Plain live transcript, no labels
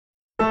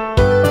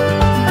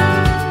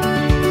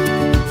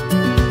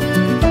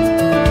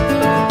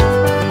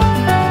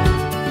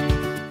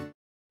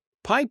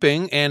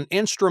Piping and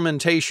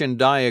instrumentation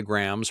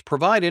diagrams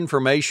provide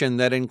information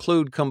that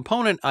include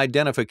component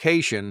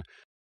identification,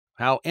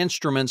 how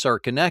instruments are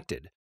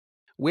connected,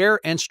 where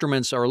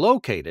instruments are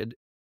located,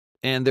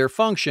 and their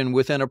function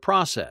within a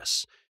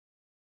process.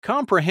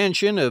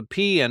 Comprehension of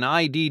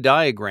P&ID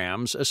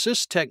diagrams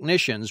assists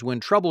technicians when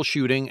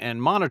troubleshooting and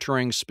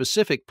monitoring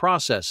specific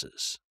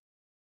processes.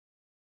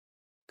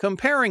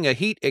 Comparing a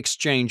heat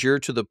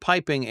exchanger to the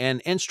piping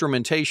and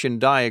instrumentation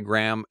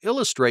diagram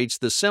illustrates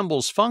the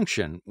symbol's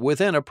function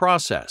within a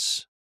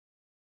process.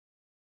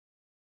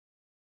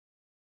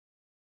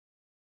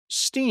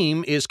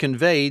 Steam is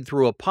conveyed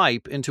through a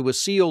pipe into a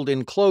sealed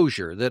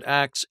enclosure that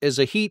acts as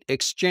a heat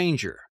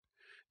exchanger.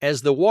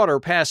 As the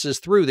water passes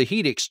through the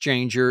heat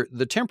exchanger,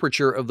 the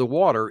temperature of the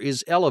water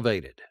is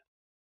elevated.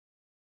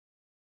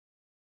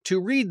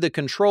 To read the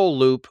control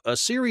loop, a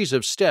series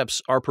of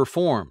steps are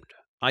performed.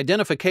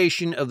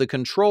 Identification of the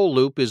control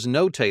loop is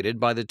notated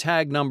by the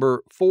tag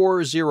number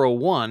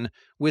 401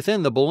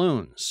 within the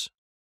balloons.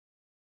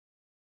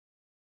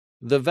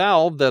 The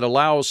valve that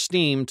allows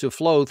steam to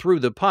flow through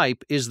the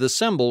pipe is the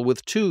symbol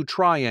with two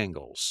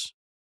triangles.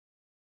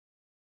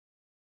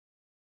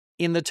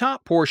 In the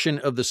top portion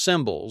of the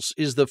symbols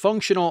is the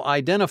functional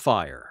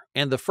identifier,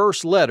 and the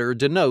first letter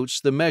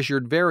denotes the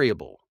measured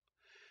variable.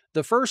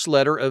 The first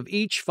letter of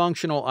each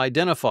functional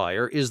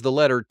identifier is the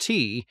letter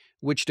T,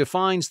 which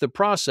defines the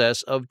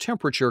process of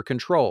temperature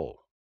control.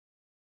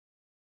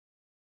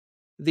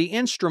 The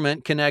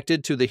instrument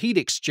connected to the heat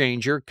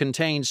exchanger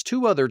contains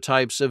two other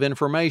types of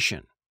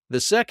information. The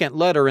second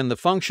letter in the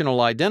functional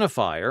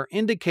identifier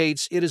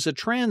indicates it is a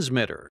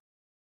transmitter,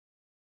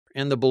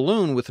 and the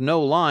balloon with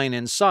no line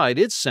inside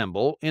its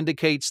symbol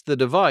indicates the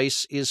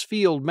device is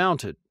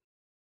field-mounted.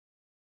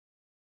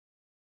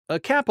 A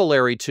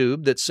capillary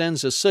tube that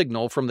sends a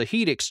signal from the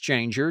heat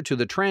exchanger to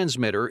the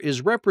transmitter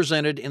is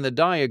represented in the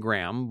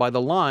diagram by the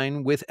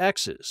line with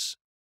X's.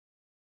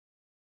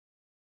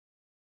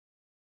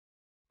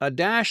 A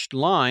dashed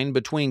line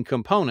between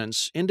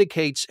components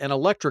indicates an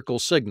electrical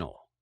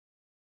signal.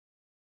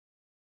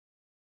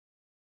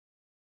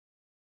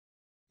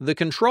 The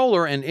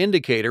controller and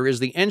indicator is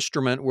the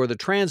instrument where the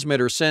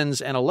transmitter sends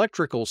an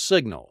electrical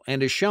signal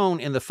and is shown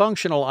in the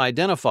functional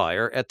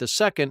identifier at the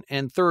second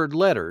and third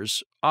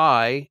letters,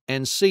 I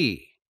and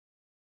C.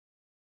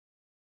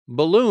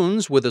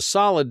 Balloons with a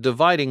solid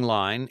dividing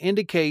line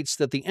indicates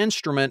that the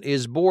instrument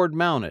is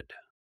board-mounted.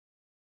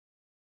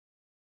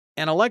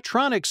 An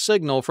electronic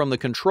signal from the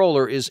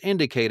controller is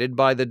indicated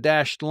by the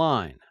dashed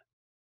line.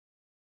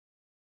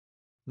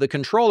 The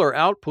controller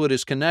output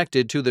is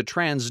connected to the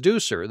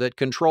transducer that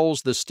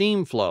controls the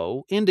steam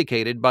flow,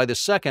 indicated by the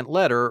second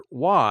letter,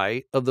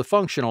 Y, of the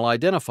functional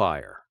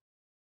identifier.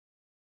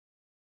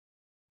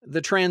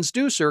 The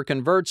transducer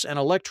converts an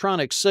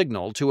electronic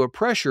signal to a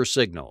pressure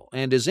signal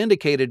and is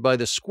indicated by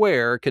the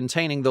square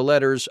containing the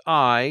letters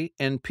I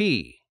and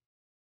P.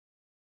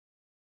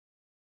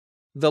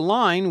 The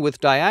line with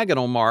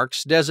diagonal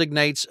marks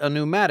designates a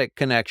pneumatic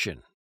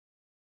connection.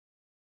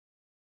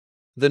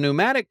 The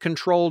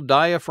pneumatic-controlled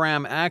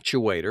diaphragm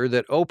actuator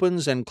that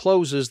opens and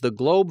closes the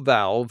globe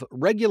valve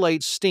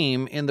regulates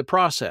steam in the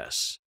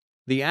process.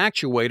 The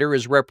actuator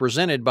is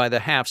represented by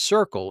the half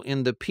circle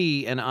in the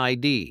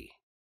P&ID.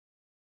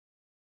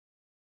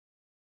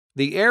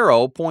 The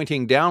arrow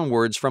pointing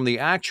downwards from the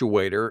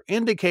actuator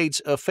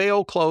indicates a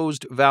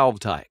fail-closed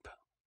valve type.